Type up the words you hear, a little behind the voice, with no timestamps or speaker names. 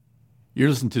You're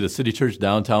listening to the City Church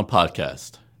Downtown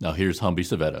podcast. Now here's Humby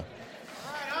Savetta.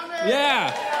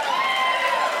 Yeah.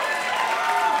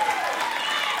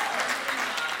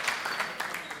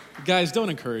 Guys, don't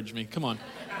encourage me. Come on.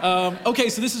 Okay,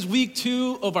 so this is week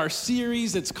 2 of our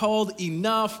series. It's called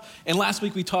Enough. And last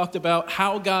week we talked about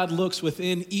how God looks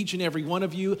within each and every one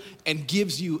of you and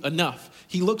gives you enough.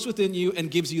 He looks within you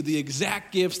and gives you the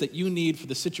exact gifts that you need for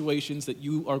the situations that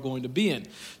you are going to be in.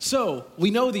 So we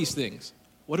know these things.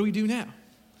 What do we do now?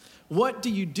 What do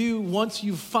you do once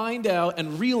you find out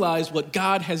and realize what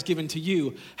God has given to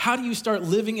you? How do you start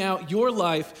living out your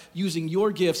life using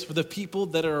your gifts for the people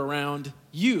that are around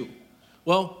you?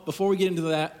 Well, before we get into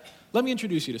that, let me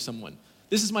introduce you to someone.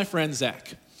 This is my friend,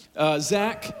 Zach.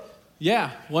 Zach,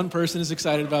 yeah, one person is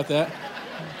excited about that.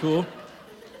 Cool.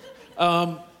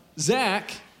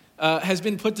 Zach has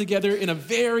been put together in a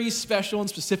very special and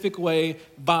specific way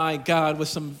by God with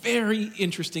some very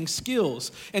interesting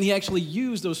skills. And he actually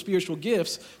used those spiritual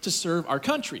gifts to serve our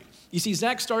country. You see,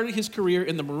 Zach started his career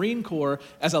in the Marine Corps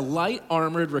as a light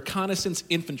armored reconnaissance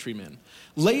infantryman.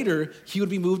 Later, he would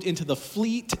be moved into the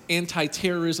Fleet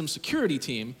Anti-Terrorism Security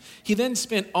Team. He then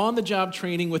spent on-the-job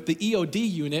training with the EOD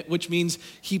unit, which means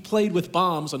he played with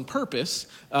bombs on purpose.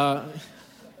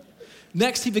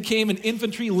 Next, he became an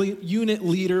infantry unit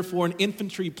leader for an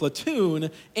infantry platoon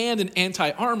and an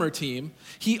anti-armor team.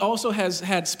 He also has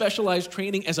had specialized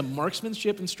training as a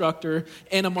marksmanship instructor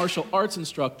and a martial arts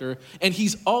instructor. And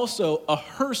he's also a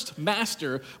Hurst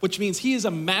master, which means he is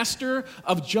a master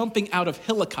of jumping out of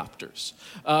helicopters.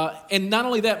 And not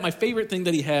only that, my favorite thing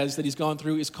that he's gone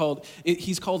through is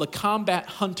he's called a combat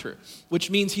hunter, which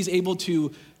means he's able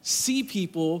to see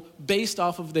people based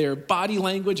off of their body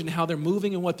language and how they're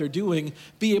moving and what they're doing,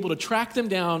 be able to track them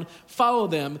down, follow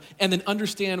them, and then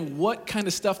understand what kind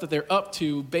of stuff that they're up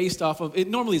to based off of,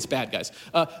 normally it's bad guys.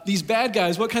 These bad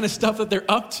guys, what kind of stuff that they're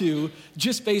up to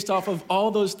just based off of all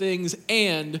those things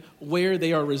and where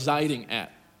they are residing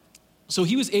at. So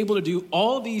he was able to do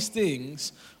all these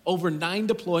things over 9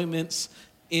 deployments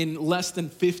in less than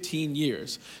 15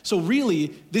 years. So really,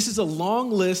 this is a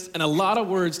long list and a lot of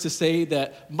words to say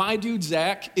that my dude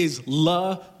Zach is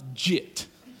legit.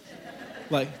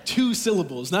 Like 2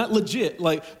 syllables, not legit,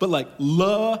 but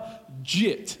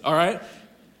legit, all right?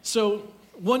 So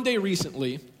one day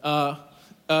recently, so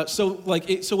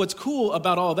what's cool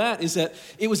about all that is that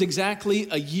it was exactly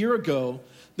a year ago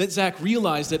that Zach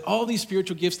realized that all these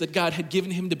spiritual gifts that God had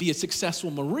given him to be a successful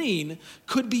Marine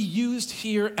could be used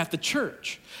here at the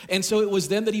church. And so it was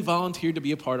then that he volunteered to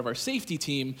be a part of our safety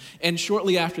team. And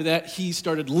shortly after that, he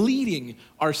started leading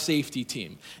our safety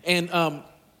team. And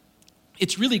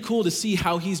it's really cool to see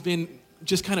how he's been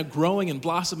just kind of growing and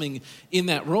blossoming in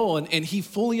that role. And he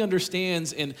fully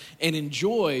understands and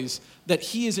enjoys that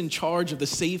he is in charge of the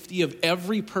safety of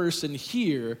every person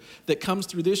here that comes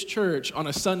through this church on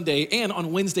a Sunday and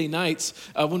on Wednesday nights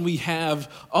when we have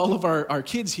all of our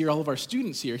kids here, all of our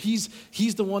students here. He's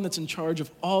the one that's in charge of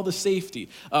all the safety.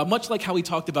 Much like how we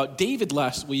talked about David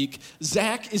last week,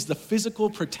 Zach is the physical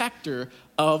protector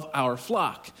of our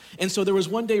flock. And so there was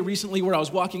one day recently where I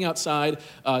was walking outside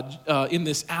in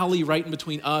this alley right in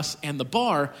between us and the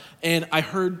bar, and I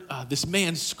heard this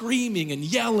man screaming and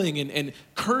yelling and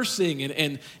cursing,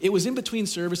 and it was in between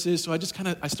services, so I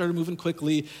started moving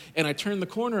quickly, and I turned the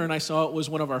corner and I saw it was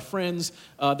one of our friends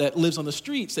that lives on the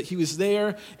streets, that he was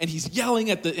there, and he's yelling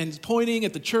and pointing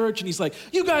at the church, and he's like,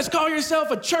 "You guys call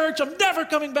yourself a church? I'm never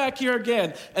coming back here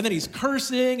again." And then he's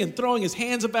cursing and throwing his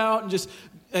hands about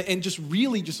and just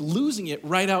really losing it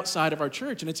right outside of our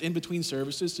church. And it's in between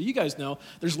services. So you guys know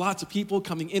there's lots of people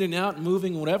coming in and out and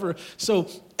moving, whatever. So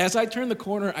as I turn the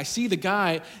corner, I see the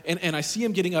guy and I see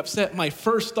him getting upset. My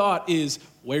first thought is,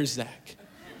 where's Zach?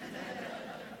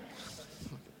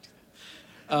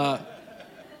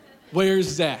 Where's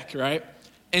Zach, right?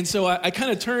 And so I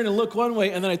kind of turn and look one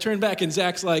way, and then I turn back, and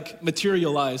Zach's like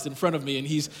materialized in front of me, and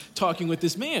he's talking with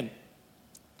this man.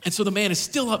 And so the man is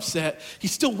still upset.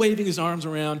 He's still waving his arms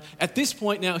around. At this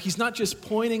point now, he's not just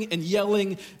pointing and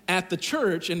yelling at the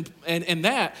church and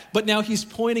that, but now he's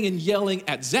pointing and yelling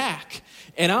at Zach.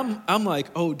 And I'm like,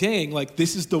 oh, dang, like,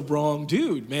 this is the wrong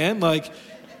dude, man. Like,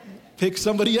 pick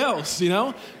somebody else, you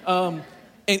know?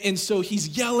 And so he's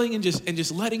yelling and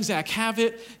just letting Zach have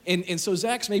it. And so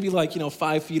Zach's maybe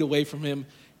 5 feet away from him.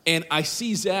 And I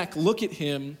see Zach look at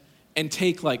him and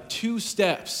take 2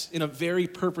 steps in a very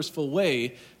purposeful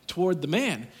way toward the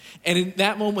man. And in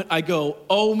that moment, I go,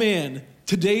 oh man,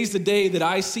 today's the day that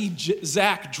I see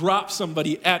Zach drop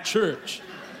somebody at church.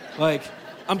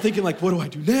 I'm thinking what do I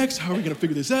do next? How are we going to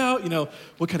figure this out?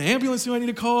 What kind of ambulance do I need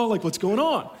to call? What's going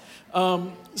on?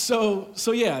 So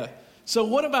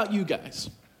what about you guys?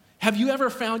 Have you ever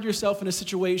found yourself in a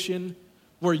situation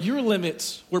where your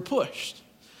limits were pushed?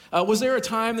 Was there a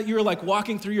time that you were like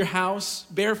walking through your house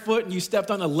barefoot and you stepped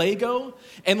on a Lego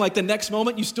and like the next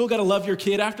moment you still got to love your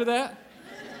kid after that?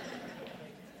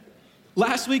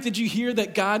 Last week, did you hear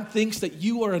that God thinks that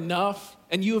you are enough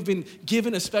and you have been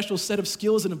given a special set of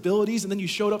skills and abilities, and then you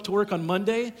showed up to work on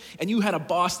Monday and you had a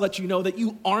boss let you know that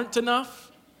you aren't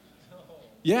enough?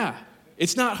 Yeah,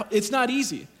 it's not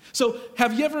easy. So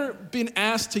have you ever been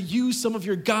asked to use some of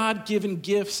your God-given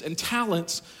gifts and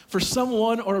talents for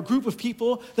someone or a group of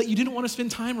people that you didn't want to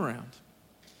spend time around?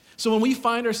 So when we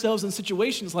find ourselves in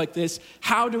situations like this,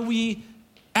 how do we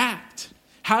act?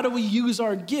 How do we use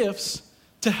our gifts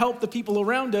to help the people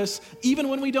around us even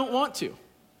when we don't want to?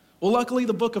 Well, luckily,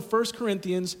 the book of 1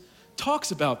 Corinthians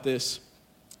talks about this.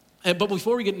 But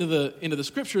before we get into the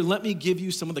scripture, let me give you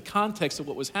some of the context of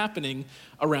what was happening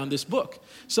around this book.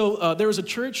 So there was a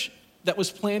church that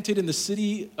was planted in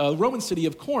the Roman city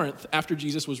of Corinth after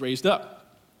Jesus was raised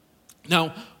up.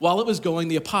 Now, while it was going,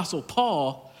 the Apostle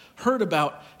Paul heard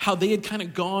about how they had kind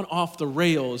of gone off the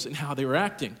rails and how they were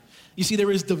acting. You see, there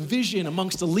was division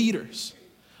amongst the leaders.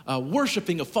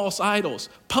 Worshiping of false idols,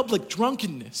 public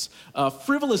drunkenness,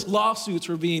 frivolous lawsuits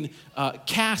were being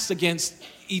cast against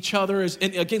each other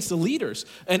and against the leaders.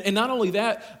 And not only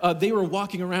that, they were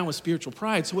walking around with spiritual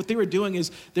pride. So what they were doing is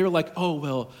they were like, oh,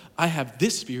 well, I have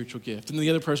this spiritual gift. And the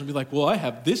other person would be like, well, I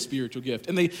have this spiritual gift.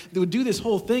 And they would do this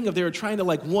whole thing of they were trying to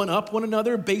like one-up one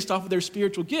another based off of their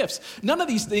spiritual gifts. None of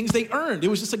these things they earned. It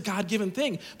was just a God-given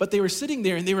thing. But they were sitting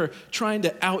there and they were trying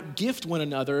to out-gift one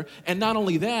another. And not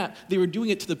only that, they were doing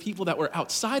it to the people that were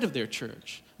outside of their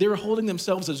church. They were holding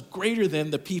themselves as greater than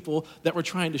the people that were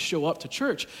trying to show up to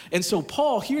church. And so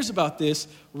Paul hears about this,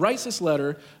 writes this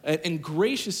letter, and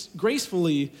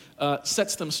gracefully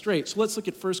sets them straight. So let's look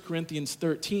at 1 Corinthians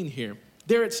 13 here.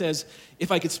 There it says,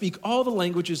 if I could speak all the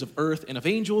languages of earth and of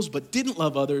angels, but didn't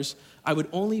love others, I would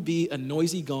only be a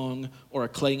noisy gong or a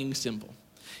clanging cymbal.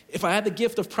 If I had the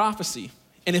gift of prophecy,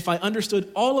 and if I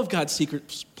understood all of God's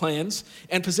secret plans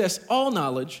and possessed all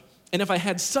knowledge, and if I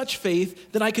had such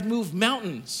faith that I could move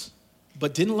mountains,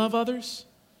 but didn't love others,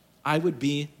 I would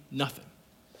be nothing.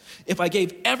 If I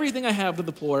gave everything I have to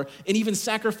the poor and even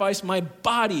sacrificed my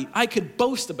body, I could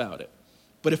boast about it.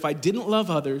 But if I didn't love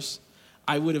others,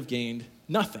 I would have gained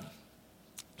nothing.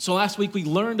 So last week we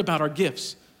learned about our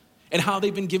gifts and how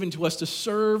they've been given to us to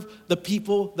serve the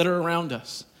people that are around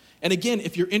us. And again,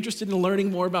 if you're interested in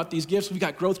learning more about these gifts, we've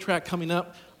got Growth Track coming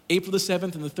up April the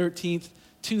 7th and the 13th.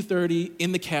 2:30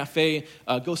 in the cafe.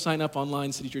 Go sign up online,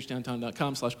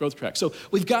 citychurchdowntown.com/growthtrack. So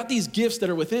we've got these gifts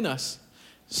that are within us.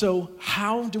 So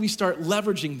how do we start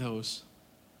leveraging those?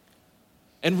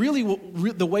 And really,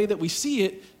 the way that we see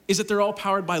it is that they're all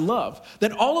powered by love.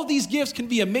 That all of these gifts can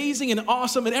be amazing and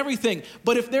awesome and everything,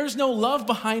 but if there's no love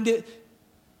behind it,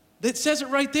 that says it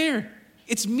right there.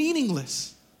 It's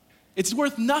meaningless. It's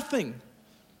worth nothing.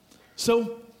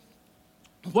 So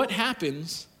what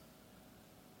happens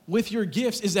with your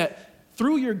gifts is that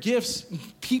through your gifts,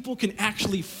 people can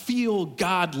actually feel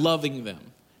God loving them.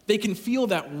 They can feel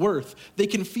that worth. They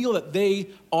can feel that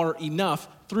they are enough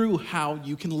through how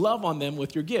you can love on them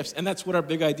with your gifts. And that's what our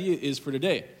big idea is for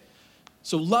today.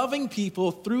 So loving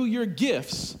people through your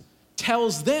gifts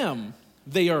tells them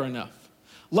they are enough.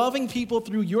 Loving people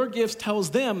through your gifts tells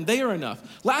them they are enough.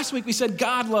 Last week we said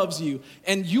God loves you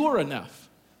and you're enough.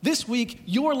 This week,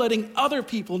 you're letting other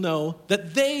people know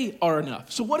that they are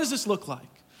enough. So what does this look like?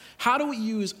 How do we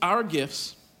use our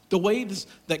gifts, the ways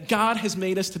that God has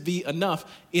made us to be enough,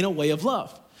 in a way of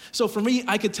love? So for me,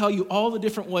 I could tell you all the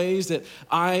different ways that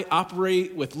I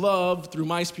operate with love through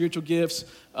my spiritual gifts.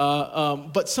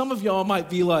 But some of y'all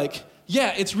might be like,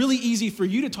 yeah, it's really easy for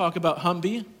you to talk about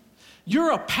Humby.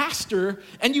 You're a pastor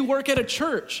and you work at a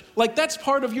church. Like that's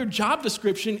part of your job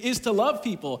description is to love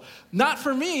people. Not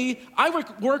for me. I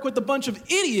work with a bunch of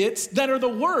idiots that are the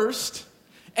worst,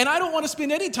 and I don't want to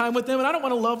spend any time with them, and I don't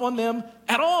want to love on them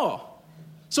at all.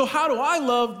 So how do I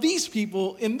love these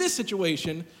people in this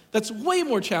situation that's way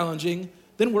more challenging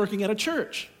than working at a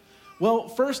church? Well,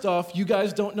 first off, you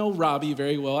guys don't know Robbie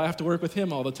very well. I have to work with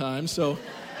him all the time, so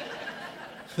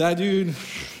that dude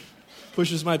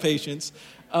pushes my patience.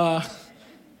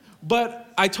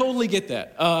 But I totally get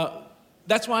that.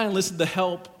 That's why I enlisted the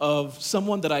help of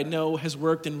someone that I know has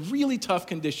worked in really tough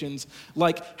conditions,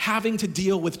 like having to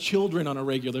deal with children on a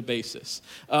regular basis.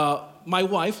 My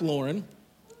wife, Lauren,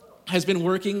 has been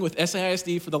working with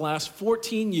SAISD for the last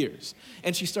 14 years,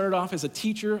 and she started off as a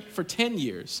teacher for 10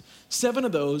 years. 7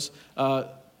 of those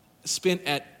spent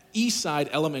at Eastside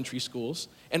elementary schools,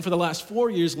 And for the last 4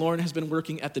 years, Lauren has been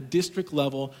working at the district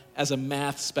level as a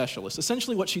math specialist.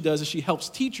 Essentially what she does is she helps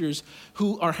teachers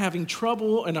who are having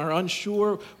trouble and are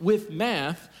unsure with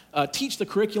math teach the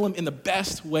curriculum in the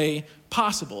best way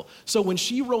possible. So when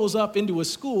she rolls up into a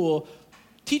school,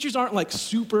 teachers aren't like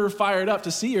super fired up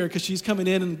to see her because she's coming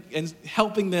in and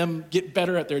helping them get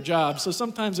better at their job. So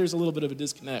sometimes there's a little bit of a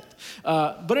disconnect.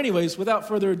 But anyways, without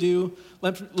further ado,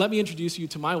 let me introduce you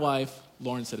to my wife,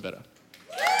 Lauren Cervera.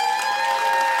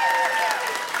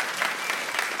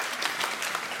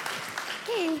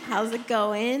 Hey, how's it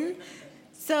going?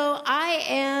 So I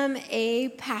am a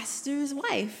pastor's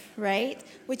wife, right?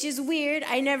 Which is weird.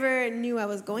 I never knew I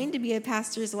was going to be a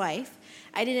pastor's wife.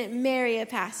 I didn't marry a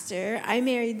pastor. I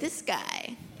married this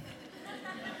guy.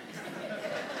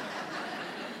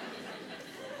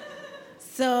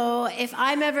 So if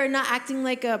I'm ever not acting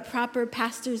like a proper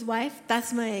pastor's wife,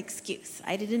 that's my excuse.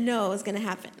 I didn't know it was going to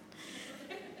happen.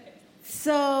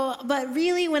 So, but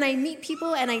really, when I meet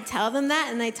people and I tell them that,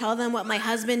 and I tell them what my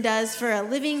husband does for a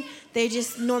living, they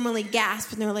just normally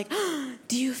gasp, and they're like, oh,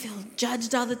 do you feel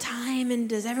judged all the time? And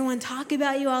does everyone talk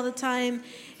about you all the time?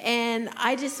 And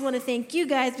I just want to thank you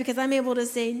guys because I'm able to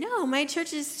say, no, my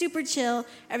church is super chill.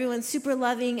 Everyone's super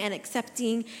loving and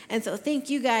accepting. And so thank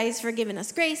you guys for giving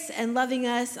us grace and loving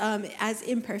us as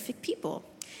imperfect people.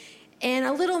 And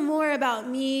a little more about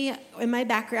me and my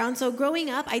background. So growing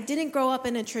up, I didn't grow up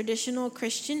in a traditional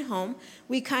Christian home.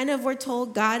 We kind of were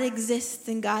told God exists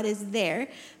and God is there.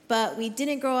 But we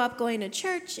didn't grow up going to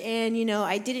church. And,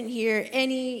 I didn't hear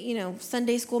any,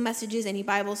 Sunday school messages, any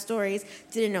Bible stories.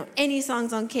 Didn't know any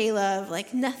songs on K-Love,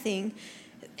 like nothing.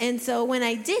 And so when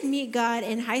I did meet God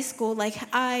in high school,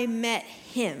 I met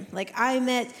him. I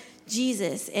met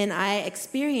Jesus, and I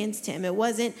experienced him. It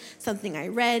wasn't something I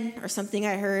read or something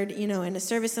I heard, in a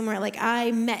service somewhere.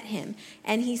 I met him,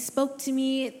 and he spoke to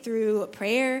me through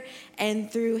prayer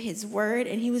and through his word,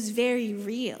 and he was very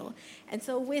real. And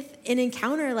so with an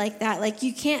encounter like that,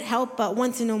 you can't help but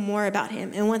want to know more about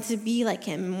him and want to be like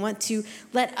him and want to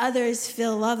let others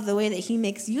feel loved the way that he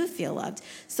makes you feel loved.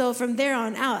 So from there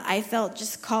on out, I felt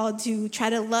just called to try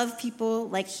to love people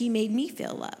like he made me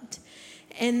feel loved.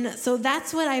 And so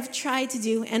that's what I've tried to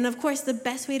do. And of course, the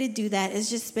best way to do that is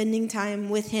just spending time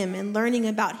with him and learning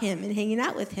about him and hanging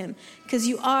out with him, because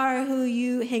you are who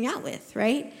you hang out with,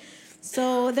 right?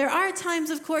 So there are times,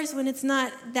 of course, when it's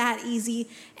not that easy.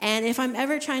 And if I'm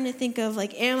ever trying to think of,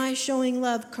 am I showing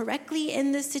love correctly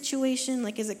in this situation?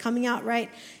 Is it coming out right?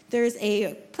 There's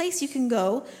a place you can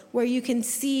go where you can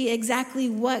see exactly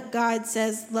what God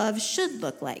says love should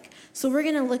look like. So we're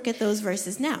going to look at those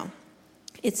verses now.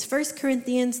 It's 1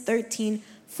 Corinthians 13,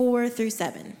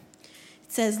 4-7. It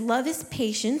says, love is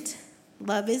patient,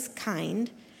 love is kind.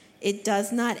 It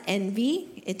does not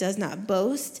envy, it does not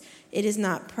boast, it is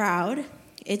not proud,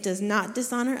 it does not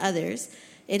dishonor others,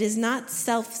 it is not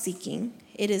self-seeking,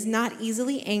 it is not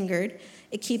easily angered,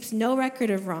 it keeps no record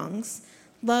of wrongs.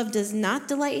 Love does not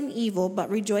delight in evil,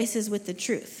 but rejoices with the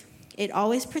truth. It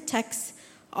always protects,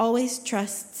 always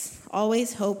trusts,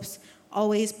 always hopes,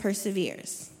 always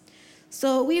perseveres.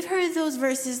 So we've heard those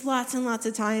verses lots and lots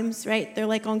of times, right?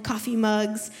 They're on coffee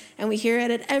mugs, and we hear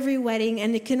it at every wedding,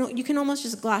 and you can almost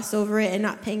just gloss over it and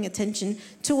not paying attention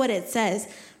to what it says.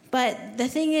 But the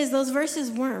thing is, those verses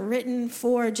weren't written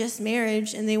for just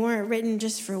marriage, and they weren't written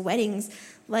just for weddings.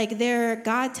 They're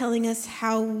God telling us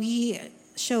how we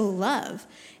show love.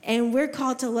 And we're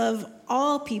called to love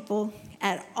all people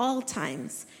at all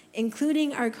times,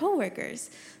 including our coworkers.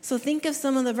 So think of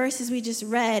some of the verses we just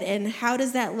read, and how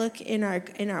does that look in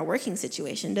our working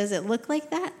situation? Does it look like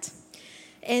that?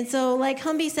 And so, like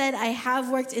Humby said, I have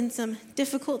worked in some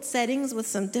difficult settings with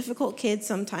some difficult kids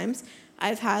sometimes.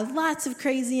 I've had lots of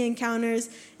crazy encounters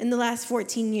in the last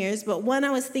 14 years, but one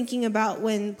I was thinking about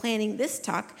when planning this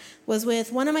talk was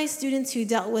with one of my students who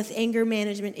dealt with anger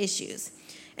management issues.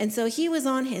 And so he was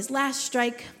on his last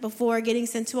strike before getting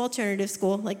sent to alternative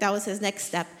school, that was his next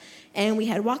step. And we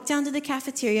had walked down to the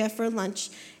cafeteria for lunch,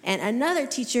 and another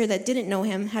teacher that didn't know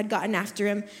him had gotten after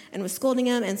him and was scolding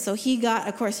him. And so he got,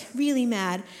 of course, really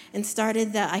mad and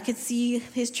started I could see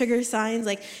his trigger signs,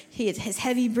 his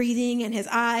heavy breathing and his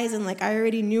eyes, and I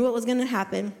already knew what was going to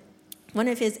happen. One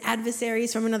of his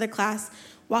adversaries from another class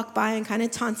walked by and kind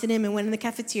of taunted him and went in the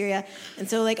cafeteria. And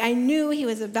so I knew he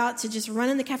was about to just run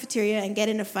in the cafeteria and get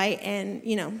in a fight and,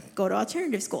 go to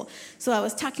alternative school. So I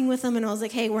was talking with him, and I was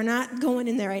like, hey, we're not going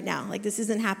in there right now. This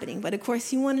isn't happening. But of course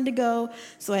he wanted to go.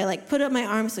 So I put up my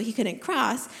arm so he couldn't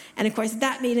cross. And of course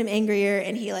that made him angrier,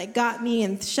 and he got me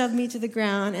and shoved me to the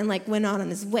ground and went on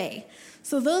his way.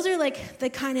 So those are the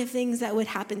kind of things that would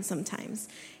happen sometimes.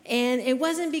 And it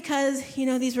wasn't because,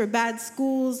 these were bad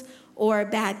schools or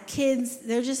bad kids.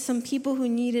 They're just some people who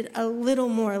needed a little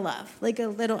more love, like a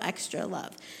little extra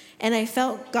love. And I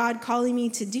felt God calling me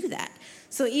to do that.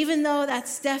 So even though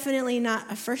that's definitely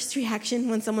not a first reaction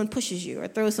when someone pushes you or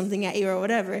throws something at you or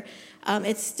whatever,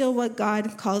 it's still what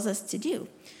God calls us to do.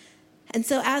 And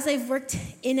so as I've worked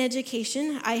in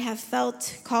education, I have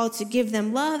felt called to give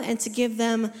them love and to give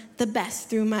them the best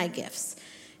through my gifts.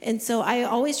 And so I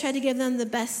always try to give them the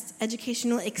best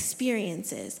educational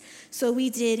experiences. So we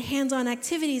did hands-on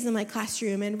activities in my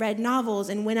classroom and read novels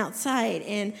and went outside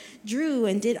and drew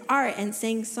and did art and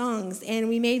sang songs, and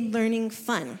we made learning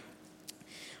fun.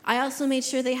 I also made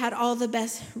sure they had all the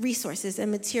best resources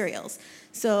and materials.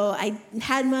 So I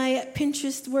had my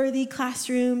Pinterest-worthy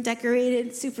classroom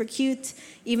decorated, super cute.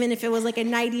 Even if it was like a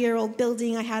 90-year-old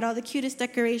building, I had all the cutest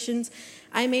decorations.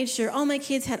 I made sure all my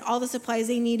kids had all the supplies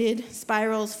they needed,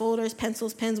 spirals, folders,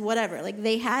 pencils, pens, whatever. Like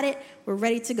they had it, we're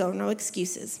ready to go, no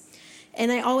excuses.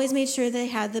 And I always made sure they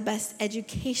had the best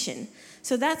education.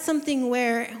 So that's something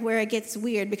where it gets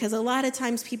weird, because a lot of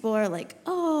times people are like,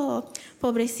 oh,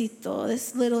 pobrecito,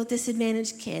 this little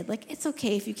disadvantaged kid. Like, it's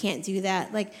okay if you can't do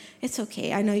that. Like, it's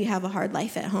okay. I know you have a hard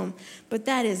life at home. But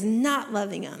that is not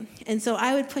loving them. And so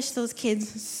I would push those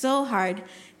kids so hard.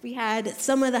 We had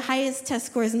some of the highest test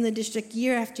scores in the district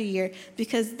year after year,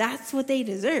 because that's what they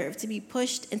deserve, to be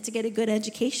pushed and to get a good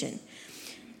education.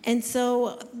 And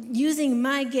so using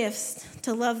my gifts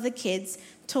to love the kids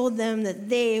told them that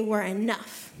they were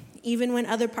enough, even when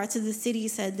other parts of the city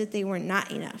said that they were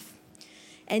not enough.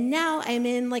 And now I'm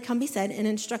in, like Humby said, an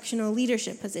instructional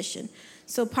leadership position.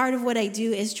 So part of what I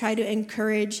do is try to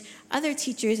encourage other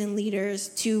teachers and leaders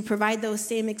to provide those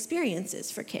same experiences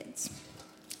for kids.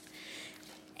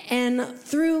 And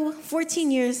through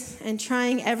 14 years and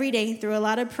trying every day, through a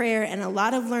lot of prayer and a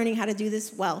lot of learning how to do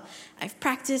this well, I've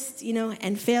practiced,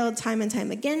 and failed time and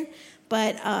time again.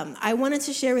 But I wanted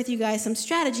to share with you guys some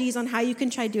strategies on how you can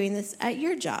try doing this at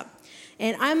your job.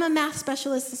 And I'm a math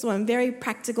specialist, so I'm very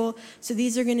practical. So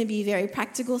these are going to be very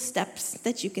practical steps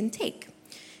that you can take.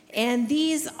 And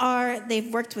these are,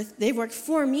 they've worked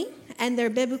for me, and they're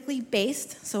biblically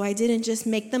based, so I didn't just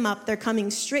make them up. They're coming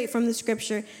straight from the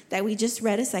scripture that we just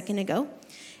read a second ago.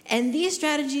 And these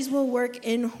strategies will work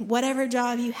in whatever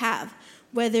job you have,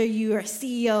 whether you're a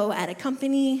CEO at a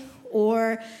company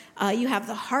or you have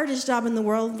the hardest job in the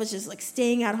world, which is like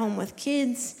staying at home with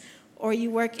kids, or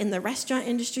you work in the restaurant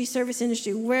industry, service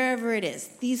industry, wherever it is.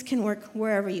 These can work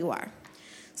wherever you are.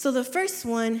 So the first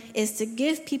one is to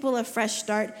give people a fresh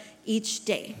start each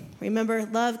day. Remember,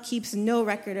 love keeps no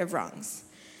record of wrongs.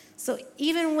 So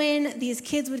even when these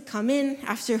kids would come in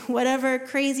after whatever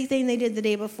crazy thing they did the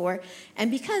day before,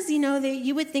 and because,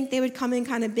 you would think they would come in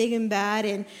kind of big and bad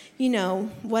and,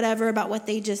 whatever about what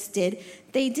they just did,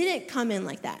 they didn't come in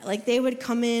like that. Like, they would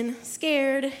come in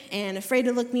scared and afraid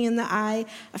to look me in the eye,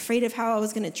 afraid of how I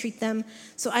was going to treat them.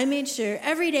 So I made sure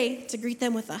every day to greet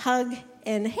them with a hug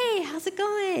and, hey, how's it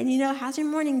going? How's your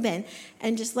morning been?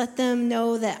 And just let them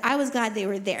know that I was glad they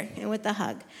were there, and with a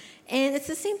hug. And it's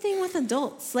the same thing with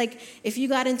adults. Like, if you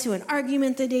got into an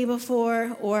argument the day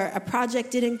before or a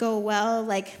project didn't go well,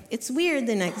 it's weird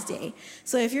the next day.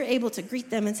 So if you're able to greet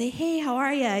them and say, hey, how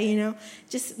are you?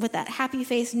 Just with that happy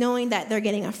face, knowing that they're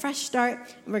getting a fresh start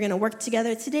and we're going to work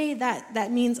together today,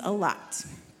 that means a lot.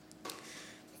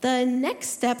 The next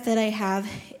step that I have,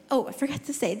 I forgot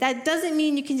to say, that doesn't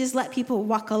mean you can just let people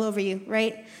walk all over you,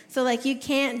 right? So, you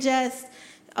can't just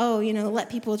let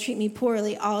people treat me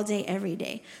poorly all day, every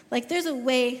day. There's a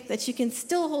way that you can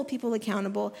still hold people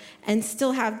accountable and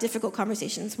still have difficult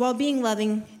conversations while being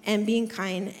loving and being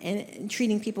kind and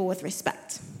treating people with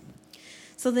respect.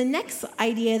 So the next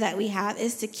idea that we have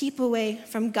is to keep away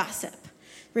from gossip.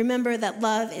 Remember that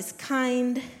love is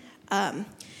kind.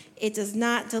 It does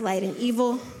not delight in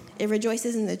evil. It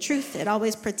rejoices in the truth. It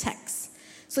always protects.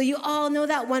 So you all know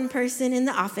that one person in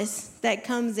the office that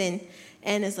comes in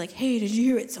and it's like, hey, did you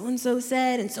hear what so-and-so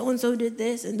said? And so-and-so did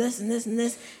this and this and this and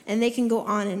this. And they can go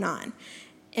on and on.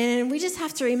 And we just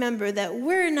have to remember that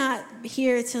we're not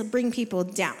here to bring people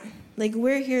down.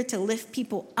 We're here to lift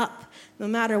people up, no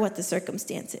matter what the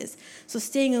circumstances. So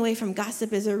staying away from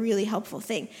gossip is a really helpful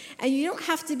thing. And you don't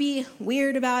have to be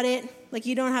weird about it.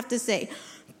 You don't have to say,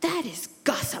 that is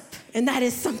gossip, and that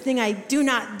is something I do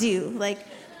not do.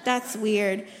 That's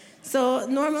weird. So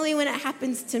normally when it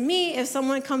happens to me, if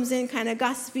someone comes in kind of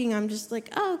gossiping, I'm just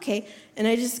like, oh, okay. And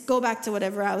I just go back to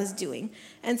whatever I was doing.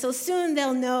 And so soon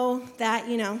they'll know that,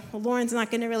 well, Lauren's not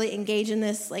going to really engage in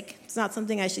this. Like, it's not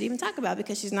something I should even talk about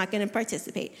because she's not going to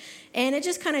participate. And it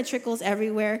just kind of trickles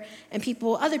everywhere. And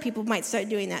other people might start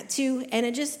doing that too. And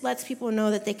it just lets people know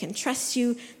that they can trust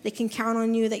you, they can count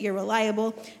on you, that you're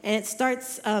reliable. And it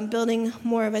starts building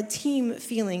more of a team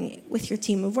feeling with your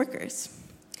team of workers.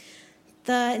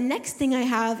 The next thing I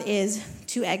have is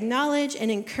to acknowledge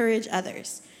and encourage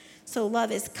others. So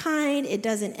love is kind, it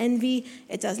doesn't envy,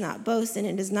 it does not boast, and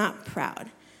it is not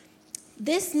proud.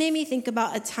 This made me think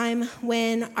about a time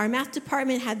when our math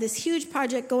department had this huge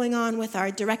project going on with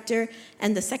our director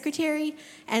and the secretary,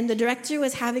 and the director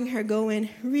was having her go in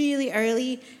really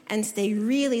early and stay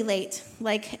really late,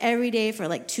 like every day for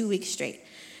like 2 weeks straight.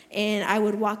 And I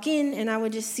would walk in and I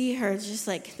would just see her, just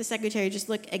like the secretary, just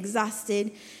look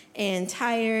exhausted and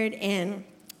tired, and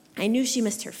I knew she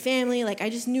missed her family. Like, I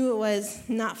just knew it was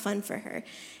not fun for her.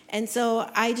 And so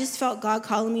I just felt God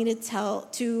calling me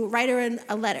to write her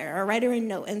a letter or write her a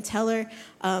note and tell her,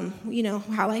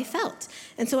 how I felt.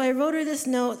 And so I wrote her this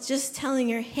note just telling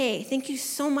her, hey, thank you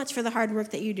so much for the hard work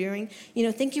that you're doing.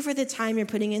 Thank you for the time you're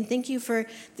putting in. Thank you for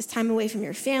this time away from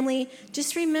your family.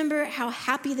 Just remember how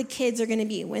happy the kids are going to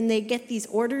be when they get these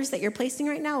orders that you're placing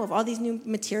right now of all these new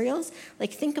materials.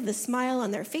 Like, think of the smile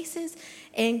on their faces.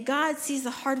 And God sees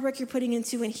the hard work you're putting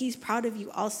into, and he's proud of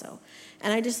you also.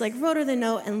 And I just wrote her the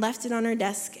note and left it on her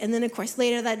desk. And then, of course,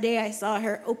 later that day, I saw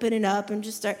her open it up and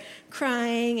just start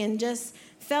crying and just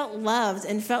felt loved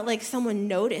and felt like someone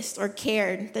noticed or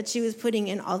cared that she was putting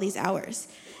in all these hours.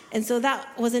 And so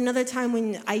that was another time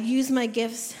when I used my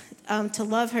gifts to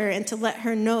love her and to let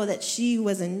her know that she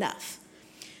was enough.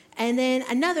 And then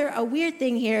a weird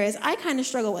thing here is I kind of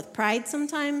struggle with pride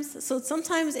sometimes. So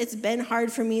sometimes it's been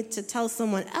hard for me to tell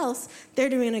someone else they're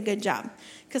doing a good job.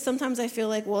 Because sometimes I feel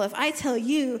like, well, if I tell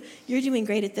you you're doing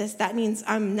great at this, that means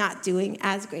I'm not doing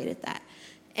as great at that.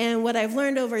 And what I've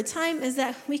learned over time is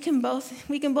that we can both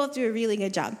do a really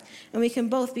good job, and we can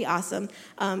both be awesome.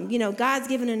 God's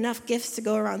given enough gifts to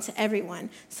go around to everyone.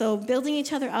 So building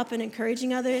each other up and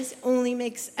encouraging others only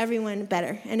makes everyone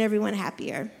better and everyone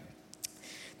happier.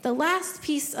 The last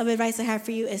piece of advice I have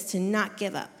for you is to not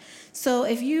give up. So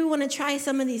if you want to try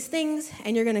some of these things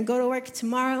and you're going to go to work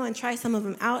tomorrow and try some of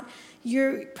them out,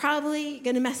 you're probably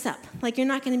going to mess up. Like, you're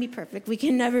not going to be perfect. We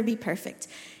can never be perfect.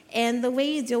 And the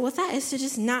way you deal with that is to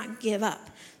just not give up.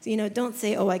 So, don't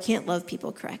say, oh, I can't love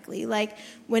people correctly. Like,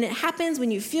 when it happens, when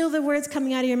you feel the words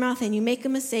coming out of your mouth and you make a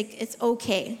mistake, it's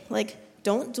okay. Like,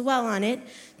 don't dwell on it.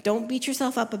 Don't beat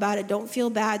yourself up about it. Don't feel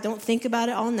bad. Don't think about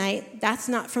it all night. That's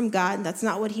not from God. That's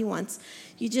not what he wants.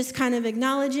 You just kind of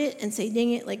acknowledge it and say,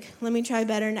 dang it, let me try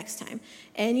better next time.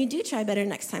 And you do try better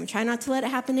next time. Try not to let it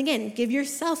happen again. Give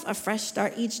yourself a fresh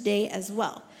start each day as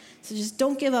well. So just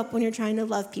don't give up when you're trying to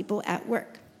love people at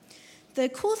work. The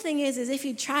cool thing is if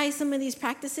you try some of these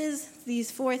practices,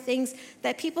 these 4 things,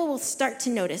 that people will start to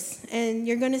notice. And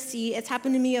you're going to see, it's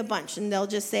happened to me a bunch, and they'll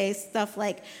just say stuff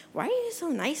like, why are you so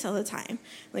nice all the time?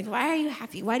 Like, why are you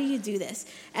happy? Why do you do this?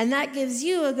 And that gives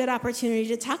you a good opportunity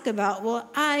to talk about, well,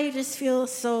 I just feel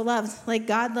so loved. Like,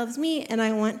 God loves me, and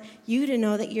I want you to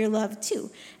know that you're loved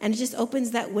too. And it just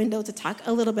opens that window to talk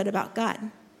a little bit about God.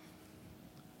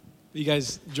 You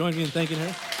guys join me in thanking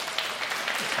her?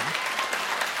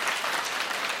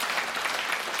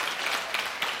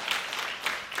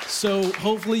 So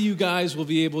hopefully you guys will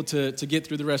be able to get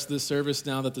through the rest of this service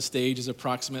now that the stage is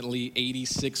approximately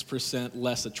 86%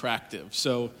 less attractive.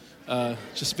 So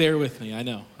just bear with me. I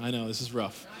know, this is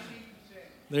rough.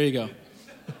 There you go.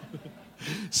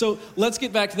 So let's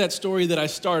get back to that story that I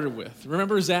started with.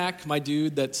 Remember Zach, my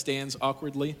dude that stands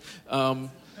awkwardly?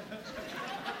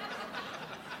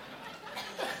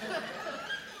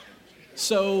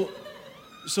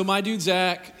 So my dude,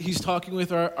 Zach, he's talking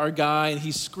with our guy, and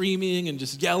he's screaming and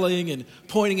just yelling and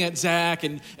pointing at Zach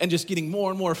and just getting more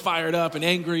and more fired up and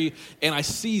angry. And I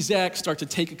see Zach start to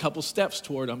take a couple steps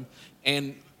toward him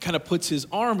and kind of puts his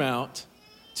arm out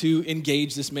to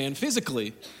engage this man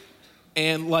physically.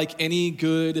 And like any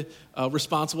good,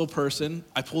 responsible person,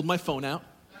 I pulled my phone out.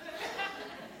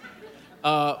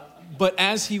 But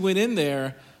as he went in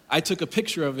there, I took a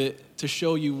picture of it to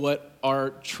show you what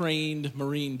our trained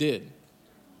Marine did.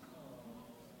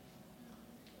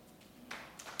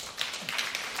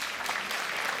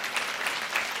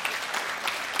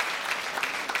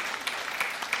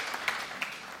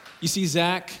 You see,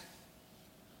 Zach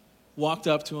walked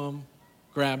up to him,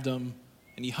 grabbed him,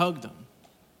 and he hugged him.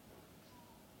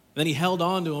 Then he held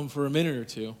on to him for a minute or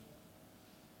two.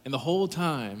 And the whole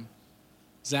time,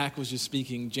 Zach was just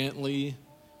speaking gently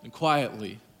and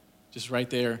quietly, just right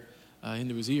there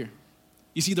into his ear.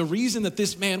 You see, the reason that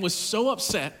this man was so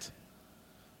upset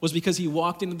was because he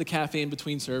walked into the cafe in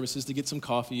between services to get some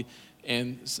coffee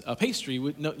and a pastry.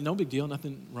 No big deal,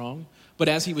 nothing wrong. But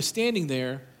as he was standing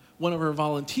there, one of our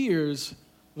volunteers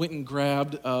went and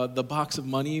grabbed the box of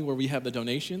money where we have the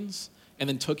donations and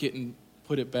then took it and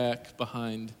put it back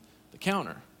behind the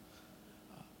counter.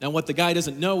 Now, what the guy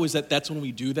doesn't know is that that's when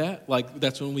we do that. Like,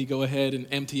 that's when we go ahead and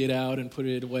empty it out and put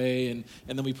it away, and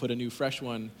then we put a new fresh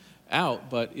one out.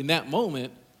 But in that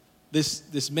moment,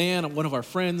 this man, one of our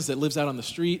friends that lives out on the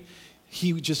street,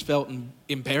 he just felt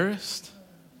embarrassed.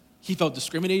 He felt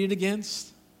discriminated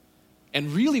against.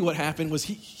 And really what happened was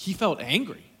he felt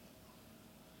angry.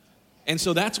 And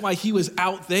so that's why he was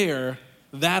out there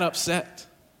that upset.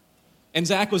 And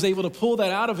Zach was able to pull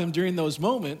that out of him during those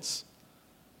moments.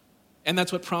 And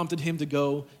that's what prompted him to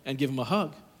go and give him a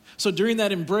hug. So during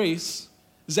that embrace,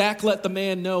 Zach let the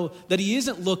man know that he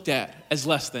isn't looked at as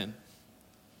less than.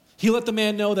 He let the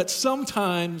man know that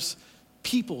sometimes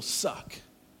people suck.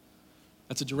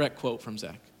 That's a direct quote from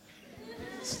Zach.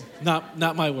 It's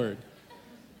not my word,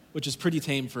 which is pretty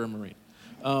tame for a Marine.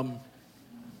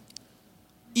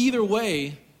 Either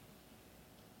way,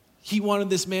 he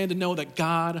wanted this man to know that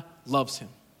God loves him.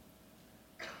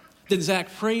 Then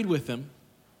Zach prayed with him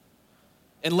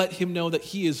and let him know that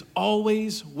he is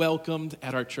always welcomed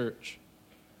at our church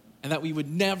and that we would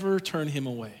never turn him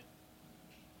away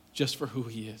just for who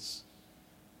he is.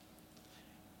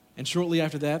 And shortly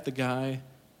after that, the guy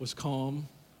was calm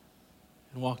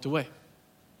and walked away.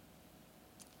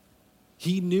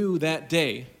 He knew that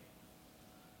day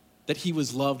that he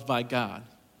was loved by God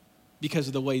because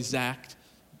of the way Zach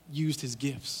used his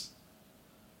gifts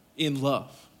in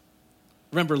love.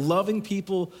 Remember, loving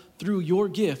people through your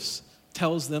gifts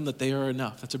tells them that they are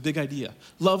enough. That's a big idea.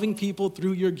 Loving people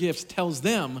through your gifts tells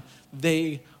them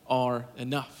they are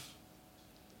enough.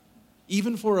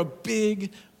 Even for a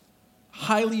big,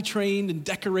 highly trained and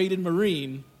decorated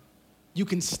Marine, you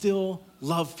can still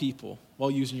love people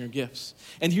while using your gifts.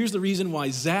 And here's the reason why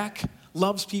Zach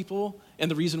loves people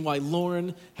and the reason why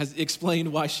Lauren has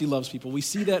explained why she loves people. We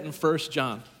see that in 1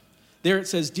 John. There it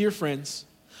says, "Dear friends,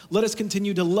 let us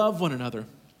continue to love one another,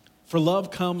 for love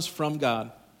comes from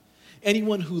God.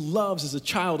 Anyone who loves is a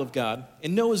child of God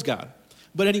and knows God.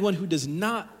 But anyone who does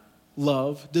not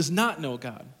love does not know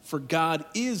God, for God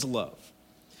is love.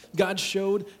 God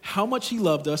showed how much he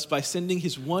loved us by sending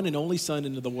his one and only Son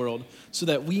into the world so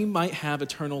that we might have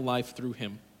eternal life through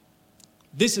him.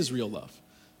 This is real love.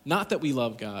 Not that we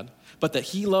love God, but that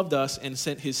he loved us and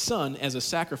sent his Son as a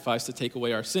sacrifice to take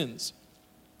away our sins.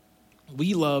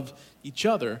 We love each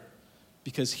other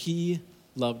because he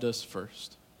loved us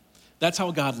first." That's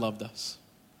how God loved us,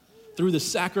 through the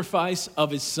sacrifice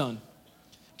of his Son.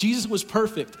 Jesus was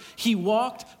perfect. He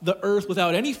walked the earth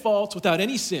without any faults, without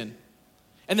any sin.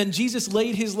 And then Jesus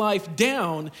laid his life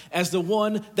down as the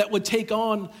one that would take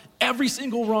on every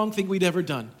single wrong thing we'd ever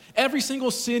done, every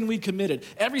single sin we committed,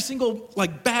 every single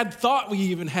bad thought we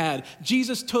even had.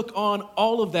 Jesus took on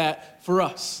all of that for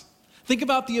us. Think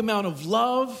about the amount of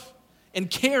love and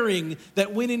caring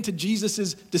that went into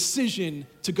Jesus' decision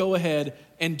to go ahead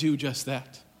and do just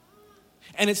that.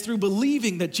 And it's through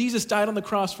believing that Jesus died on the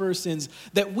cross for our sins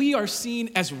that we are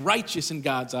seen as righteous in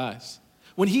God's eyes.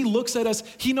 When he looks at us,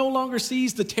 he no longer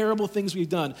sees the terrible things we've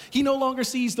done. He no longer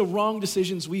sees the wrong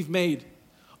decisions we've made.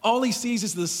 All he sees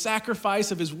is the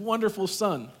sacrifice of his wonderful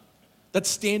Son that's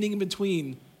standing in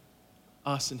between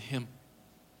us and him.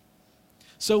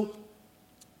 So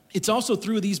it's also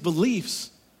through these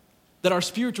beliefs that our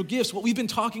spiritual gifts, what we've been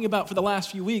talking about for the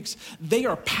last few weeks, they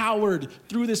are powered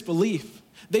through this belief.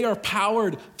 They are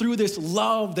powered through this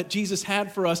love that Jesus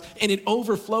had for us, and it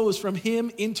overflows from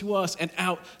him into us and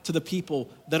out to the people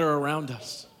that are around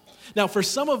us. Now, for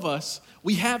some of us,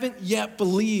 we haven't yet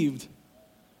believed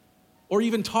or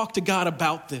even talked to God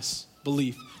about this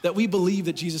belief, that we believe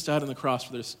that Jesus died on the cross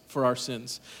for our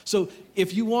sins. So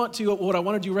if you want to, what I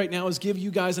want to do right now is give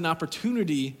you guys an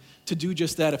opportunity to do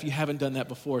just that if you haven't done that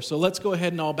before. So let's go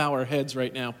ahead and all bow our heads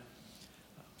right now.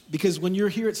 Because when you're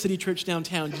here at City Church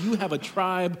Downtown, you have a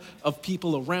tribe of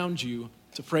people around you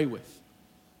to pray with.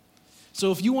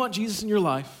 So if you want Jesus in your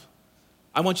life,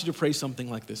 I want you to pray something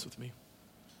like this with me.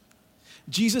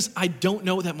 Jesus, I don't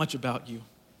know that much about you,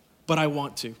 but I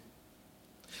want to.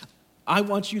 I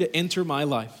want you to enter my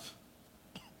life.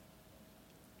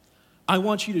 I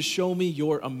want you to show me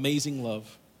your amazing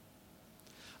love.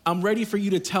 I'm ready for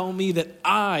you to tell me that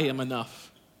I am enough.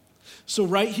 So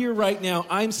right here, right now,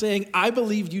 I'm saying, I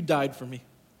believe you died for me.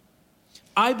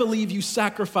 I believe you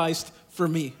sacrificed for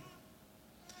me.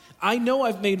 I know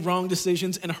I've made wrong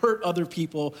decisions and hurt other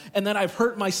people, and that I've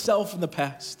hurt myself in the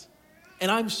past.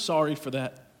 And I'm sorry for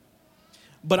that.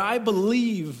 But I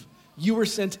believe you were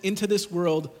sent into this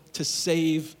world to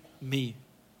save me.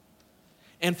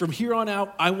 And from here on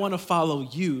out, I want to follow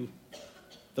you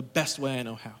the best way I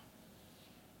know how.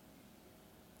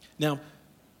 Now,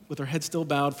 with our heads still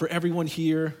bowed, for everyone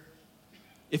here,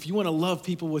 if you want to love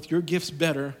people with your gifts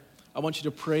better, I want you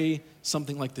to pray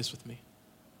something like this with me.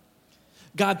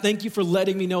 God, thank you for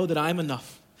letting me know that I'm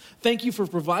enough. Thank you for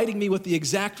providing me with the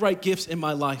exact right gifts in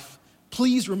my life.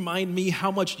 Please remind me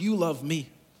how much you love me.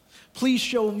 Please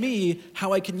show me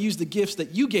how I can use the gifts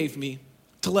that you gave me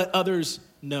to let others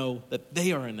know that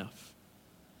they are enough.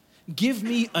 Give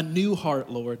me a new heart,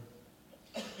 Lord.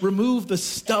 Remove the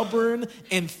stubborn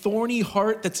and thorny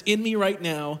heart that's in me right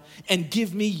now and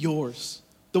give me yours,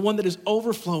 the one that is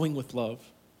overflowing with love.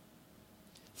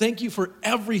 Thank you for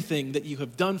everything that you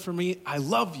have done for me. I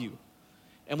love you.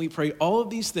 And we pray all of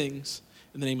these things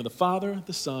in the name of the Father,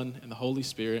 the Son, and the Holy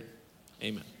Spirit.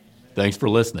 Amen. Thanks for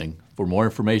listening. For more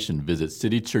information, visit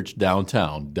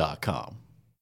citychurchdowntown.com.